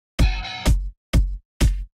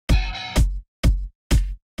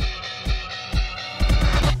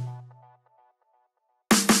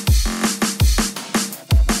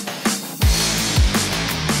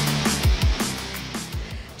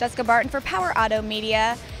Jessica Barton for Power Auto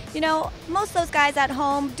Media. You know, most of those guys at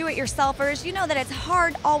home, do-it-yourselfers, you know that it's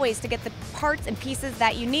hard always to get the parts and pieces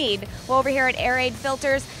that you need. Well, over here at AIRAID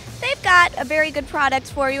Filters, they've got a very good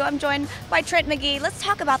product for you. I'm joined by Trent McGee. Let's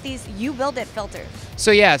talk about these You Build It filters.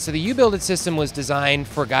 So the You Build It system was designed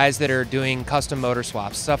for guys that are doing custom motor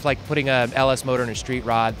swaps, stuff like putting a LS motor in a street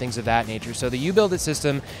rod, things of that nature. So the You Build It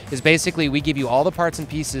system is basically, we give you all the parts and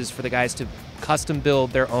pieces for the guys to custom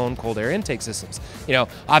build their own cold air intake systems. You know,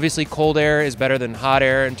 obviously cold air is better than hot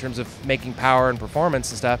air in terms of making power and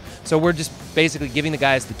performance and stuff. So we're just basically giving the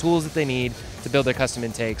guys the tools that they need to build their custom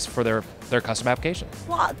intakes for their custom application.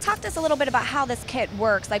 Well, talk to us a little bit about how this kit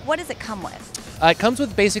works. Like, what does it come with? It comes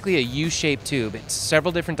with basically a U-shaped tube. It's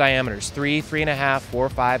several different diameters, 3, 3.5, 4,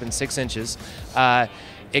 5, and 6 inches.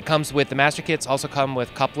 It comes with the master kits, also come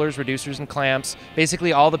with couplers, reducers, and clamps.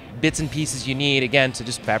 Basically all the bits and pieces you need, again, to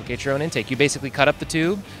just fabricate your own intake. You basically cut up the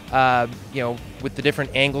tube, you know, with the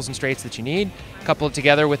different angles and straights that you need, couple it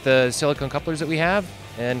together with the silicone couplers that we have,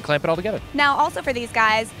 and clamp it all together. Now, also for these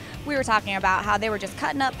guys, we were talking about how they were just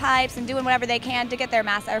cutting up pipes and doing whatever they can to get their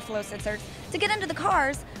mass airflow sensors to get into the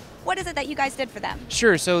cars. What is it that you guys did for them?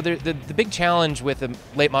 Sure, so the big challenge with a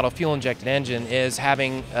late model fuel injected engine is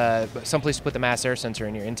having someplace to put the mass air sensor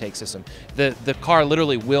in your intake system. The car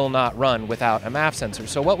literally will not run without a MAF sensor.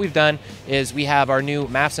 So what we've done is we have our new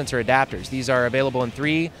MAF sensor adapters. These are available in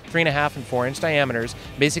 3, 3.5, and 4 inch diameters.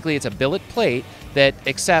 Basically it's a billet plate that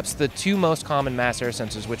accepts the two most common mass air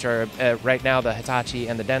sensors, which are right now the Hitachi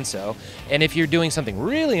and the Denso. And if you're doing something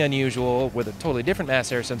really unusual with a totally different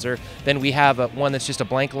mass air sensor, then we have one that's just a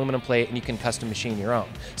blank aluminum plate and you can custom machine your own.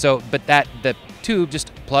 So, but the tube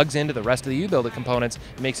just plugs into the rest of the You Build It components.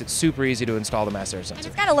 It makes it super easy to install the mass air sensor. And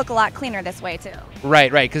it's got to look a lot cleaner this way too.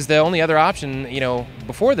 Right, because the only other option, you know,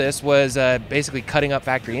 before this was basically cutting up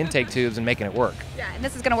factory intake tubes and making it work. Yeah, and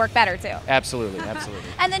this is going to work better too. Absolutely, absolutely.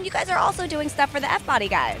 And then you guys are also doing stuff for the F-body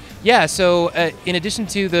guys. Yeah, so in addition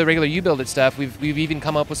to the regular You Build It stuff, we've even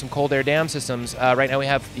come up with some cold air dam systems. Right now we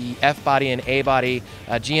have the F-body and A-body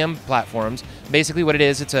GM platforms. Basically what it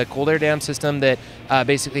is, it's a cold air dam system that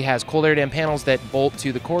basically has cold air dam panels that bolt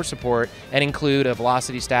to the core support and include a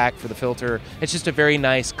velocity stack for the filter. It's just a very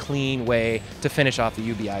nice, clean way to finish off the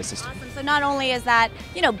UBI system. Awesome. So not only is that,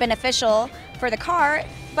 you know, beneficial for the car,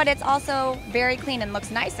 but it's also very clean and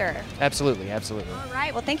looks nicer. Absolutely, absolutely. All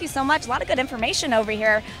right, well, thank you so much. A lot of good information over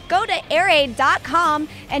here. Go to airaid.com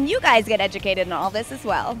and you guys get educated in all this as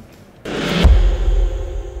well.